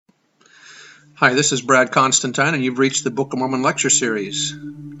Hi, this is Brad Constantine, and you've reached the Book of Mormon lecture series.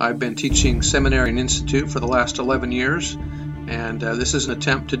 I've been teaching seminary and institute for the last 11 years, and this is an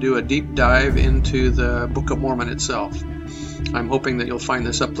attempt to do a deep dive into the Book of Mormon itself. I'm hoping that you'll find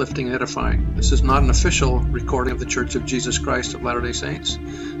this uplifting and edifying. This is not an official recording of the Church of Jesus Christ of Latter-day Saints,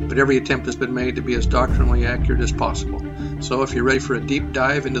 but every attempt has been made to be as doctrinally accurate as possible. So if you're ready for a deep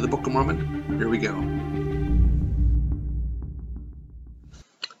dive into the Book of Mormon, here we go.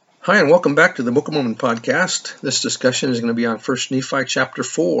 Hi, and welcome back to the Book of Mormon podcast. This discussion is going to be on 1 Nephi chapter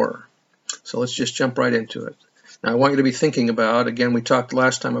 4. So let's just jump right into it. Now, I want you to be thinking about, again, we talked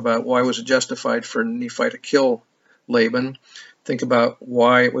last time about why was it justified for Nephi to kill Laban. Think about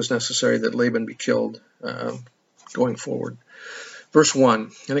why it was necessary that Laban be killed going forward. Verse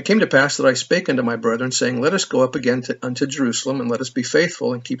 1, And it came to pass that I spake unto my brethren, saying, Let us go up again unto Jerusalem, and let us be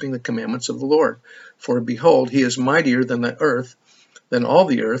faithful in keeping the commandments of the Lord. For behold, he is mightier than the earth, than all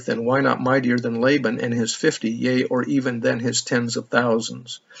the earth, and why not mightier than Laban and his 50, yea, or even than his tens of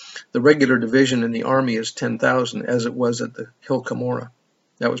thousands? The regular division in the army is 10,000, as it was at the hill Cumorah.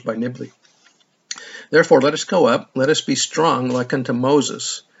 That was by Nibley. Therefore, let us go up, let us be strong like unto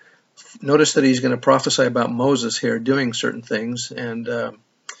Moses. Notice that he's going to prophesy about Moses here doing certain things, and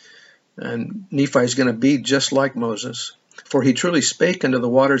Nephi is going to be just like Moses. For he truly spake unto the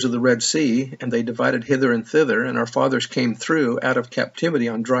waters of the Red Sea, and they divided hither and thither, and our fathers came through out of captivity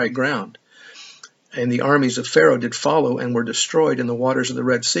on dry ground. And the armies of Pharaoh did follow and were destroyed in the waters of the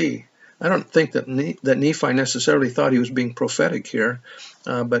Red Sea. I don't think that Nephi necessarily thought he was being prophetic here,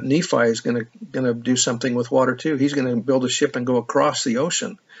 but Nephi is going to do something with water too. He's going to build a ship and go across the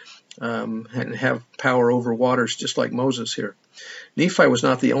ocean and have power over waters just like Moses here. Nephi was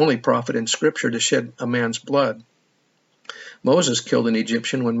not the only prophet in Scripture to shed a man's blood. Moses killed an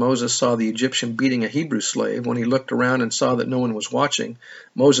Egyptian when Moses saw the Egyptian beating a Hebrew slave. When he looked around and saw that no one was watching,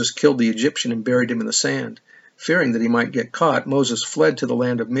 Moses killed the Egyptian and buried him in the sand. Fearing that he might get caught, Moses fled to the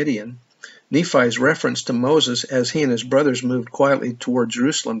land of Midian. Nephi's reference to Moses as he and his brothers moved quietly toward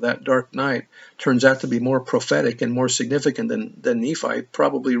Jerusalem that dark night turns out to be more prophetic and more significant than Nephi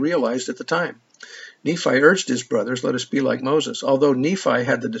probably realized at the time. Nephi urged his brothers, let us be like Moses. Although Nephi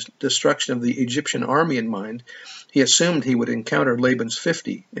had the destruction of the Egyptian army in mind, he assumed he would encounter Laban's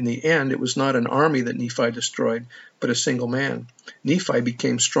 50. In the end, it was not an army that Nephi destroyed, but a single man. Nephi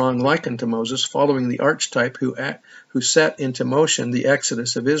became strong like unto Moses, following the archetype who set into motion the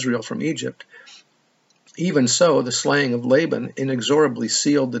exodus of Israel from Egypt. Even so, the slaying of Laban inexorably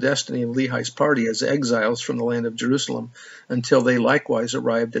sealed the destiny of Lehi's party as exiles from the land of Jerusalem until they likewise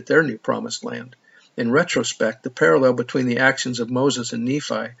arrived at their new promised land. In retrospect, the parallel between the actions of Moses and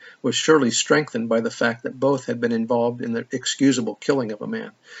Nephi was surely strengthened by the fact that both had been involved in the excusable killing of a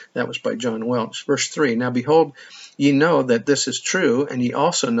man. That was by John Welch. Verse 3, Now behold, ye know that this is true, and ye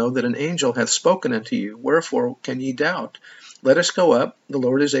also know that an angel hath spoken unto you. Wherefore can ye doubt? Let us go up, the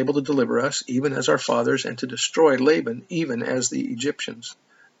Lord is able to deliver us, even as our fathers, and to destroy Laban, even as the Egyptians.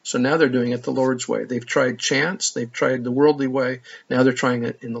 So now they're doing it the Lord's way. They've tried chance, they've tried the worldly way, now they're trying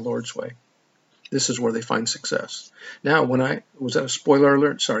it in the Lord's way. This is where they find success. Now, was that a spoiler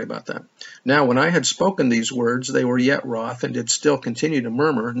alert? Sorry about that. Now, when I had spoken these words, they were yet wroth, and did still continue to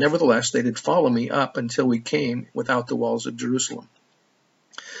murmur. Nevertheless, they did follow me up until we came without the walls of Jerusalem.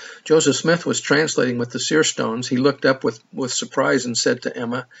 Joseph Smith was translating with the seer stones. He looked up with surprise and said to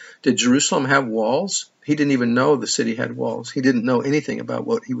Emma, Did Jerusalem have walls? He didn't even know the city had walls. He didn't know anything about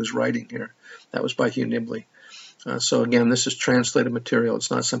what he was writing here. That was by Hugh Nibley. So again, this is translated material. It's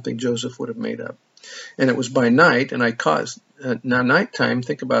not something Joseph would have made up. And it was by night, and I caused, now nighttime,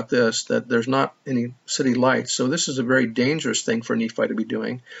 think about this, that there's not any city lights. So this is a very dangerous thing for Nephi to be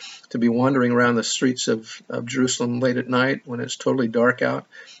doing, to be wandering around the streets of Jerusalem late at night when it's totally dark out.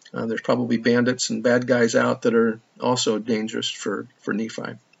 There's probably bandits and bad guys out that are also dangerous for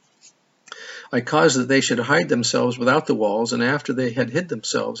Nephi. I caused that they should hide themselves without the walls, and after they had hid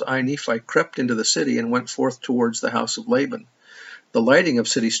themselves, I, Nephi, crept into the city and went forth towards the house of Laban. The lighting of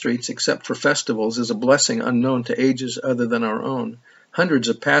city streets, except for festivals, is a blessing unknown to ages other than our own. Hundreds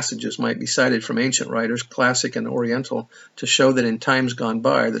of passages might be cited from ancient writers, classic and oriental, to show that in times gone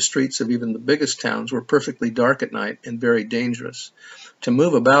by, the streets of even the biggest towns were perfectly dark at night and very dangerous. To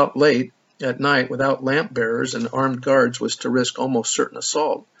move about late at night without lamp bearers and armed guards was to risk almost certain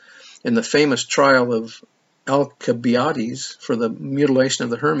assault. In the famous trial of Alcibiades for the mutilation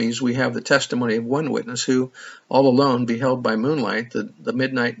of the Hermes, we have the testimony of one witness who, all alone, beheld by moonlight the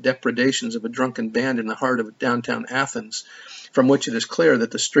midnight depredations of a drunken band in the heart of downtown Athens, from which it is clear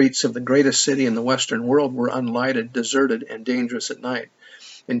that the streets of the greatest city in the Western world were unlighted, deserted, and dangerous at night.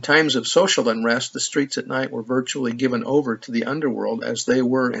 In times of social unrest, the streets at night were virtually given over to the underworld, as they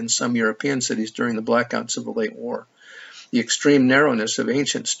were in some European cities during the blackouts of the late war. The extreme narrowness of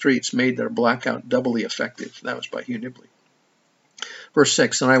ancient streets made their blackout doubly effective. That was by Hugh Nibley. Verse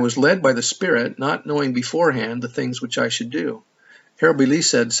 6, and I was led by the Spirit, not knowing beforehand the things which I should do. Harold B. Lee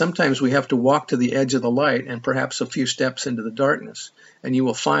said, sometimes we have to walk to the edge of the light and perhaps a few steps into the darkness, and you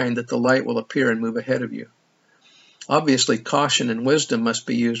will find that the light will appear and move ahead of you. Obviously, caution and wisdom must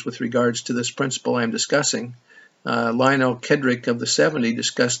be used with regards to this principle I am discussing. Lionel Kedrick of the 70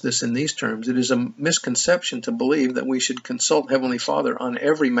 discussed this in these terms. It is a misconception to believe that we should consult Heavenly Father on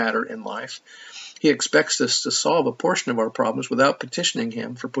every matter in life. He expects us to solve a portion of our problems without petitioning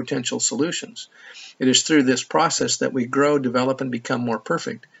Him for potential solutions. It is through this process that we grow, develop, and become more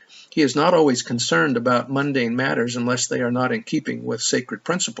perfect. He is not always concerned about mundane matters unless they are not in keeping with sacred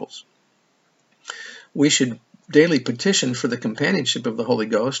principles. We should daily petition for the companionship of the Holy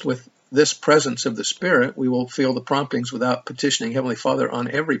Ghost. With this presence of the Spirit, we will feel the promptings without petitioning Heavenly Father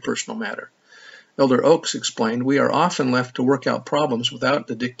on every personal matter. Elder Oaks explained, we are often left to work out problems without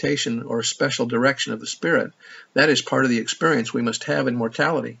the dictation or special direction of the Spirit. That is part of the experience we must have in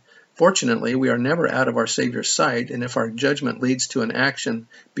mortality. Fortunately, we are never out of our Savior's sight, and if our judgment leads to an action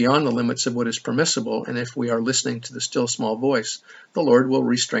beyond the limits of what is permissible, and if we are listening to the still small voice, the Lord will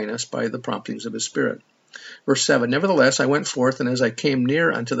restrain us by the promptings of His Spirit. Verse 7, nevertheless, I went forth, and as I came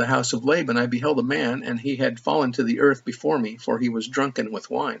near unto the house of Laban, I beheld a man, and he had fallen to the earth before me, for he was drunken with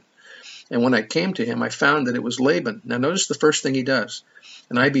wine. And when I came to him, I found that it was Laban. Now notice the first thing he does.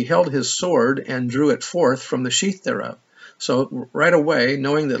 And I beheld his sword, and drew it forth from the sheath thereof. So right away,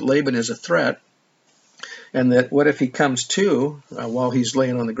 knowing that Laban is a threat, and that what if he comes to while he's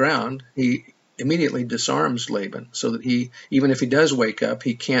laying on the ground, he immediately disarms Laban, so that he, even if he does wake up,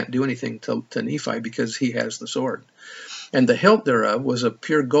 he can't do anything to Nephi because he has the sword. And the hilt thereof was of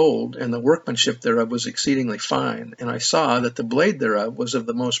pure gold, and the workmanship thereof was exceedingly fine. And I saw that the blade thereof was of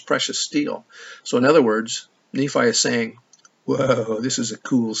the most precious steel. So in other words, Nephi is saying, whoa, this is a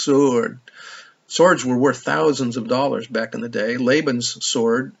cool sword. Swords were worth thousands of dollars back in the day. Laban's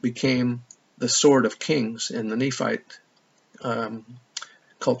sword became the sword of kings in the Nephite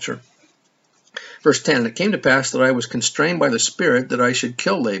culture. Verse 10, it came to pass that I was constrained by the Spirit that I should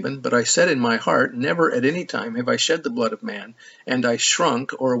kill Laban, but I said in my heart, never at any time have I shed the blood of man, and I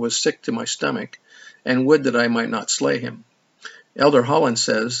shrunk or was sick to my stomach, and would that I might not slay him. Elder Holland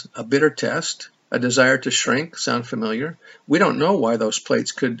says, a bitter test, a desire to shrink, sound familiar? We don't know why those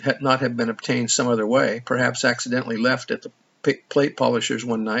plates could not have been obtained some other way, perhaps accidentally left at the plate polishers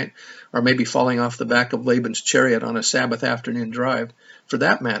one night, or maybe falling off the back of Laban's chariot on a Sabbath afternoon drive. For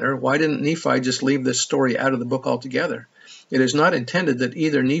that matter, why didn't Nephi just leave this story out of the book altogether? It is not intended that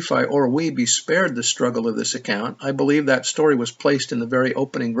either Nephi or we be spared the struggle of this account. I believe that story was placed in the very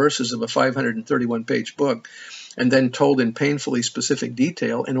opening verses of a 531-page book, and then told in painfully specific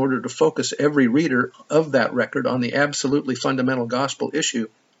detail in order to focus every reader of that record on the absolutely fundamental gospel issue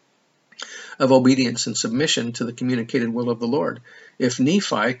of obedience and submission to the communicated will of the Lord. If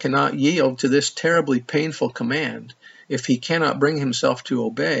Nephi cannot yield to this terribly painful command, if he cannot bring himself to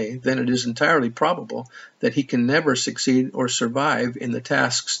obey, then it is entirely probable that he can never succeed or survive in the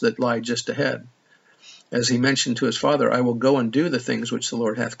tasks that lie just ahead. As he mentioned to his father, I will go and do the things which the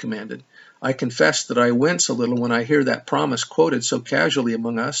Lord hath commanded. I confess that I wince a little when I hear that promise quoted so casually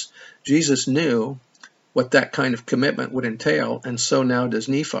among us. Jesus knew what that kind of commitment would entail, and so now does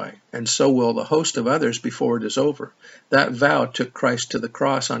Nephi, and so will the host of others before it is over. That vow took Christ to the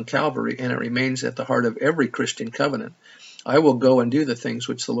cross on Calvary, and it remains at the heart of every Christian covenant. I will go and do the things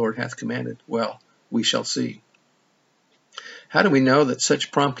which the Lord hath commanded. Well, we shall see. How do we know that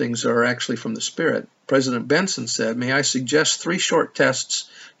such promptings are actually from the Spirit? President Benson said, may I suggest 3 short tests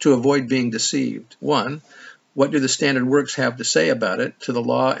to avoid being deceived. 1, what do the standard works have to say about it, to the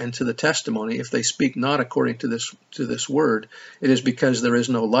law and to the testimony? If they speak not according to this word, it is because there is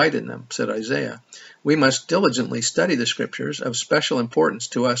no light in them, said Isaiah. We must diligently study the Scriptures. Of special importance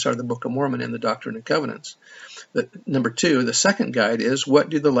to us are the Book of Mormon and the Doctrine and Covenants. Number 2, the second guide is, what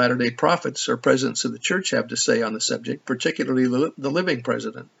do the Latter-day Prophets or presidents of the church have to say on the subject, particularly the living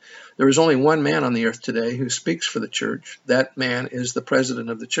president? There is only one man on the earth today who speaks for the church. That man is the president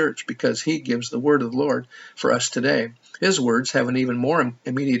of the church, because he gives the word of the Lord for us today. His words have an even more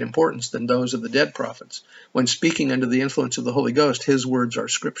immediate importance than those of the dead prophets. When speaking under the influence of the Holy Ghost, his words are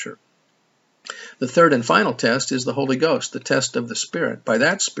Scripture. The third and final test is the Holy Ghost, the test of the Spirit. By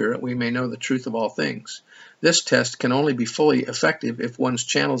that Spirit we may know the truth of all things. This test can only be fully effective if one's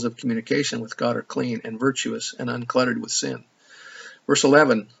channels of communication with God are clean and virtuous and uncluttered with sin. Verse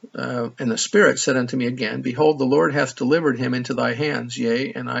 11, and the Spirit said unto me again, Behold, the Lord hath delivered him into thy hands,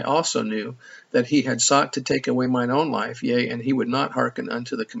 yea, and I also knew that he had sought to take away mine own life, yea, and he would not hearken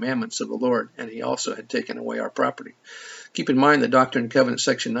unto the commandments of the Lord, and he also had taken away our property. Keep in mind that Doctrine and Covenants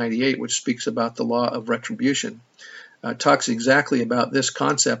section 98, which speaks about the law of retribution, talks exactly about this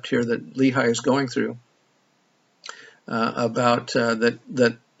concept here that Lehi is going through, about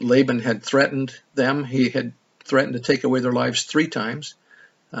that Laban had threatened them. He had threatened to take away their lives 3 times.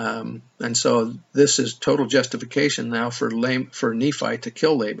 And so this is total justification now for Nephi to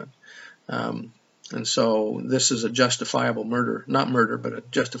kill Laban. And so this is a justifiable murder, not murder, but a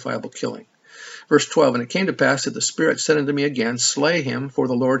justifiable killing. Verse 12, and it came to pass that the Spirit said unto me again, Slay him, for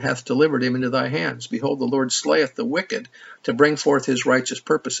the Lord hath delivered him into thy hands. Behold, the Lord slayeth the wicked to bring forth his righteous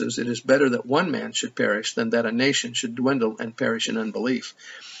purposes. It is better that one man should perish than that a nation should dwindle and perish in unbelief.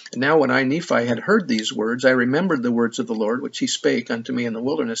 And now when I, Nephi, had heard these words, I remembered the words of the Lord, which he spake unto me in the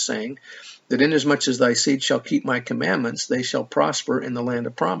wilderness, saying, that inasmuch as thy seed shall keep my commandments, they shall prosper in the land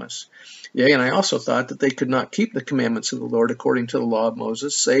of promise. Yea, and I also thought that they could not keep the commandments of the Lord according to the law of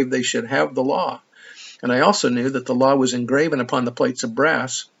Moses, save they should have the law. And I also knew that the law was engraven upon the plates of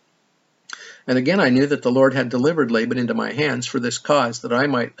brass. And again I knew that the Lord had delivered Laban into my hands for this cause, that I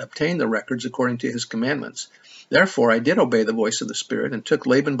might obtain the records according to his commandments. Therefore I did obey the voice of the Spirit, and took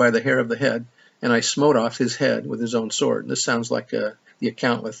Laban by the hair of the head, and I smote off his head with his own sword. And this sounds like the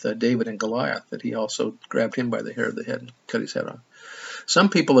account with David and Goliath, that he also grabbed him by the hair of the head and cut his head off. Some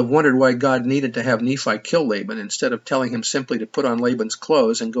people have wondered why God needed to have Nephi kill Laban instead of telling him simply to put on Laban's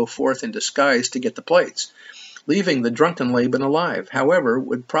clothes and go forth in disguise to get the plates. Leaving the drunken Laban alive, however,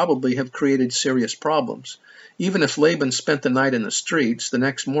 would probably have created serious problems. Even if Laban spent the night in the streets, the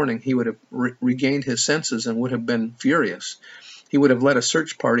next morning he would have regained his senses and would have been furious. He would have led a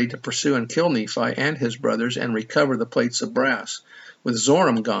search party to pursue and kill Nephi and his brothers and recover the plates of brass. With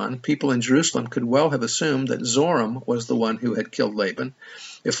Zoram gone, people in Jerusalem could well have assumed that Zoram was the one who had killed Laban.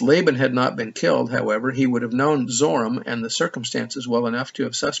 If Laban had not been killed, however, he would have known Zoram and the circumstances well enough to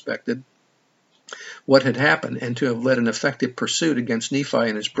have suspected what had happened and to have led an effective pursuit against Nephi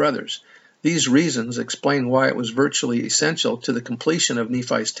and his brothers. These reasons explain why it was virtually essential to the completion of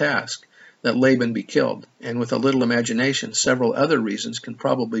Nephi's task that Laban be killed, and with a little imagination, several other reasons can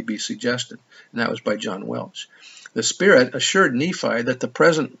probably be suggested, and that was by John Welch. The Spirit assured Nephi that the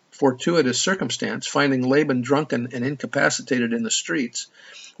present fortuitous circumstance, finding Laban drunken and incapacitated in the streets,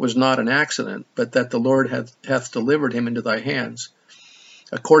 was not an accident, but that the Lord hath delivered him into thy hands.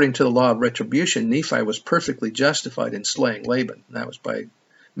 According to the law of retribution, Nephi was perfectly justified in slaying Laban. That was by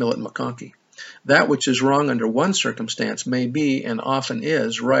Millet and McConkie. That which is wrong under one circumstance may be, and often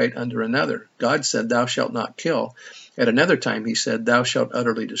is, right under another. God said, Thou shalt not kill. At another time he said, Thou shalt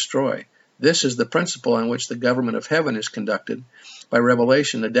utterly destroy. This is the principle on which the government of heaven is conducted, by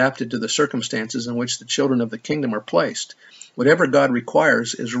revelation adapted to the circumstances in which the children of the kingdom are placed. Whatever God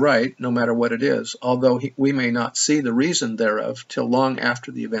requires is right, no matter what it is, although we may not see the reason thereof till long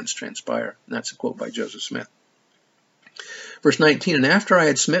after the events transpire. And that's a quote by Joseph Smith. Verse 19, and after I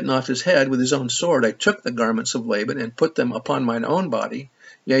had smitten off his head with his own sword, I took the garments of Laban and put them upon mine own body,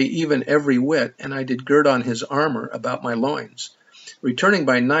 yea, even every whit, and I did gird on his armor about my loins. Returning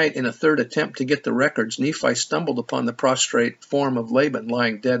by night in a third attempt to get the records, Nephi stumbled upon the prostrate form of Laban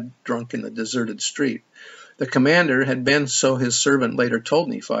lying dead drunk in the deserted street. The commander had been, so his servant later told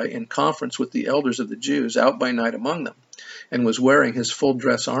Nephi, in conference with the elders of the Jews out by night among them, and was wearing his full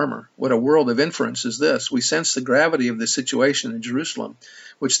dress armor. What a world of inference is this! We sense the gravity of the situation in Jerusalem,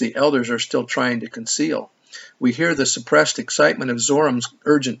 which the elders are still trying to conceal. We hear the suppressed excitement of Zoram's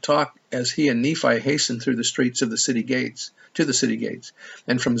urgent talk as he and Nephi hasten through the streets of the city gates,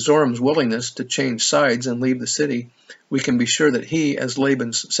 and from Zoram's willingness to change sides and leave the city, we can be sure that he, as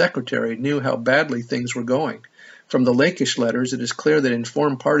Laban's secretary, knew how badly things were going. From the Lachish letters, it is clear that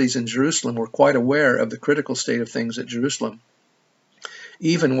informed parties in Jerusalem were quite aware of the critical state of things at Jerusalem,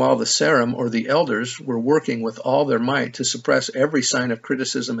 even while the Saram, or the elders, were working with all their might to suppress every sign of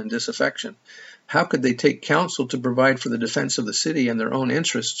criticism and disaffection. How could they take counsel to provide for the defense of the city and their own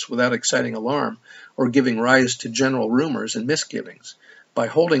interests without exciting alarm or giving rise to general rumors and misgivings? By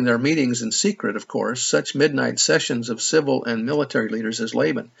holding their meetings in secret, of course, such midnight sessions of civil and military leaders as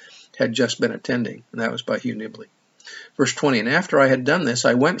Laban had just been attending, and that was by Hugh Nibley. Verse 20, and after I had done this,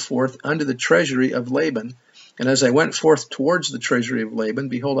 I went forth unto the treasury of Laban, and as I went forth towards the treasury of Laban,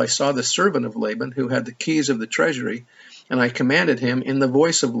 behold, I saw the servant of Laban, who had the keys of the treasury, and I commanded him in the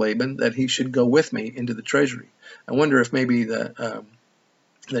voice of Laban that he should go with me into the treasury. I wonder if maybe that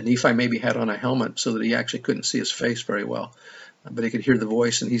Nephi maybe had on a helmet so that he actually couldn't see his face very well. but he could hear the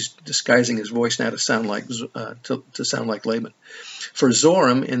voice, and he's disguising his voice now to sound like Laban. For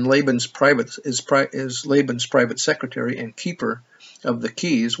Zoram is Laban's private secretary and keeper of the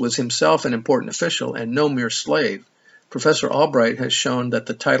keys, was himself an important official and no mere slave. Professor Albright has shown that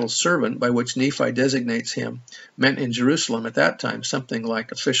the title servant, by which Nephi designates him, meant in Jerusalem at that time something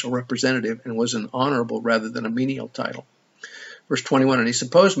like official representative and was an honorable rather than a menial title. Verse 21, and he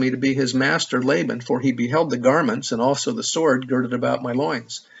supposed me to be his master Laban, for he beheld the garments and also the sword girded about my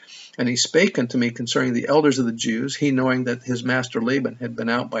loins. And he spake unto me concerning the elders of the Jews, he knowing that his master Laban had been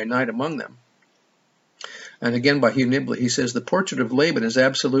out by night among them. And again by Hugh Nibley, he says, the portrait of Laban is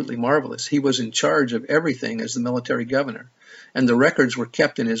absolutely marvelous. He was in charge of everything as the military governor, and the records were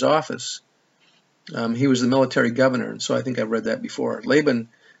kept in his office. He was the military governor, and so I think I've read that before. Laban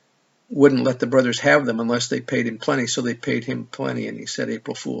wouldn't let the brothers have them unless they paid him plenty, so they paid him plenty, and he said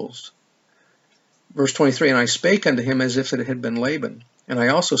April Fools. Verse 23, and I spake unto him as if it had been Laban, and I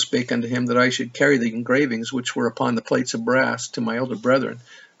also spake unto him that I should carry the engravings which were upon the plates of brass to my elder brethren,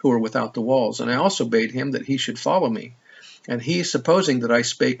 who were without the walls. And I also bade him that he should follow me. And he, supposing that I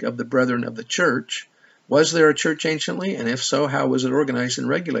spake of the brethren of the church, was there a church anciently? And if so, how was it organized and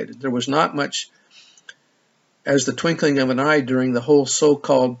regulated? There was not much as the twinkling of an eye during the whole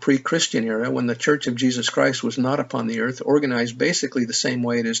so-called pre-Christian era, when the Church of Jesus Christ was not upon the earth, organized basically the same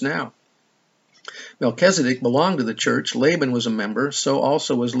way it is now. Melchizedek belonged to the church, Laban was a member, so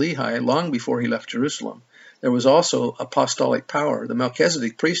also was Lehi long before he left Jerusalem. There was also apostolic power. The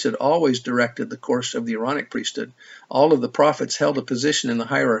Melchizedek priesthood always directed the course of the Aaronic priesthood. All of the prophets held a position in the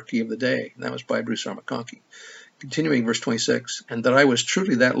hierarchy of the day. And that was by Bruce R. McConkie. Continuing verse 26, and that I was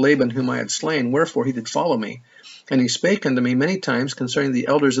truly that Laban whom I had slain, wherefore he did follow me. And he spake unto me many times concerning the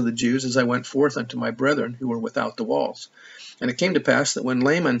elders of the Jews as I went forth unto my brethren who were without the walls. And it came to pass that when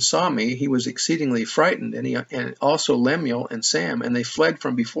Laman saw me, he was exceedingly frightened, and also Lemuel and Sam, and they fled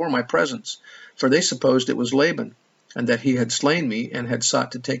from before my presence, for they supposed it was Laban, and that he had slain me, and had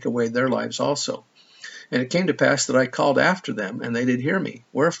sought to take away their lives also. And it came to pass that I called after them, and they did hear me,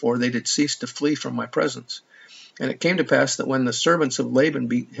 wherefore they did cease to flee from my presence. And it came to pass that when the servants of Laban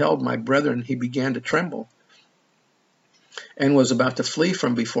beheld my brethren, he began to tremble, and was about to flee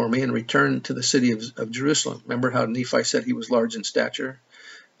from before me and return to the city of Jerusalem. Remember how Nephi said he was large in stature?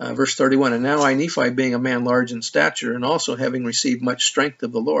 Verse 31, and now I, Nephi, being a man large in stature, and also having received much strength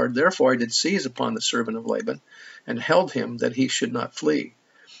of the Lord, therefore I did seize upon the servant of Laban, and held him that he should not flee.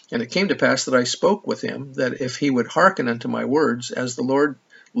 And it came to pass that I spoke with him, that if he would hearken unto my words, as the Lord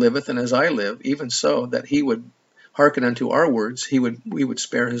liveth and as I live, even so, that he would hearken unto our words, we would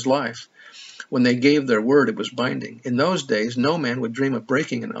spare his life. When they gave their word, it was binding. In those days, no man would dream of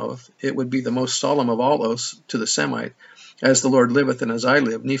breaking an oath. It would be the most solemn of all oaths to the Semite. As the Lord liveth and as I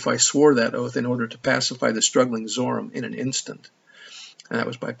live, Nephi swore that oath in order to pacify the struggling Zoram in an instant. And that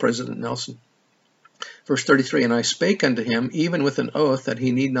was by President Nelson. Verse 33, and I spake unto him, even with an oath, that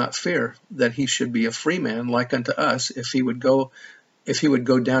he need not fear, that he should be a free man like unto us, if he would go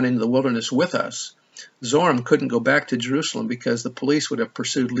down into the wilderness with us. Zoram couldn't go back to Jerusalem because the police would have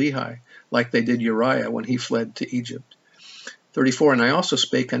pursued Lehi, like they did Uriah when he fled to Egypt. 34, and I also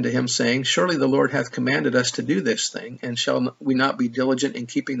spake unto him, saying, surely the Lord hath commanded us to do this thing, and shall we not be diligent in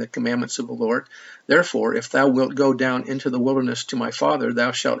keeping the commandments of the Lord? Therefore, if thou wilt go down into the wilderness to my father,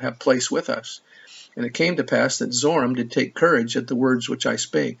 thou shalt have place with us. And it came to pass that Zoram did take courage at the words which I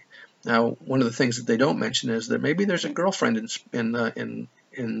spake. Now, one of the things that they don't mention is that maybe there's a girlfriend in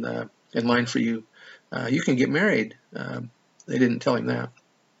line for you. You can get married. They didn't tell him that.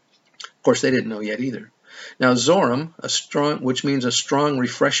 Of course, they didn't know yet either. Now Zoram, which means a strong,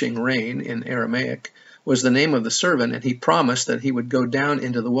 refreshing rain in Aramaic, was the name of the servant, and he promised that he would go down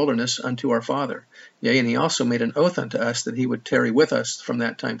into the wilderness unto our father. Yea, and he also made an oath unto us that he would tarry with us from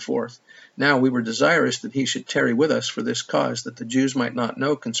that time forth. Now we were desirous that he should tarry with us for this cause, that the Jews might not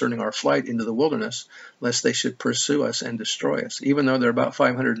know concerning our flight into the wilderness, lest they should pursue us and destroy us. Even though they're about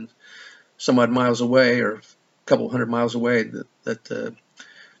 500 and some odd miles away, or a couple hundred miles away, that the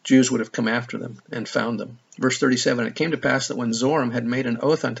Jews would have come after them and found them. Verse 37, it came to pass that when Zoram had made an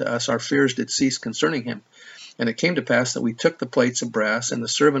oath unto us, our fears did cease concerning him. And it came to pass that we took the plates of brass and the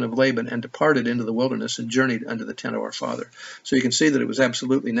servant of Laban, and departed into the wilderness, and journeyed unto the tent of our father. So you can see that it was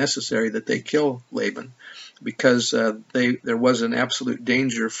absolutely necessary that they kill Laban, because there was an absolute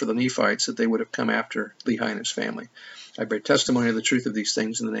danger for the Nephites that they would have come after Lehi and his family. I bear testimony of the truth of these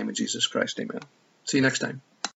things in the name of Jesus Christ. Amen. See you next time.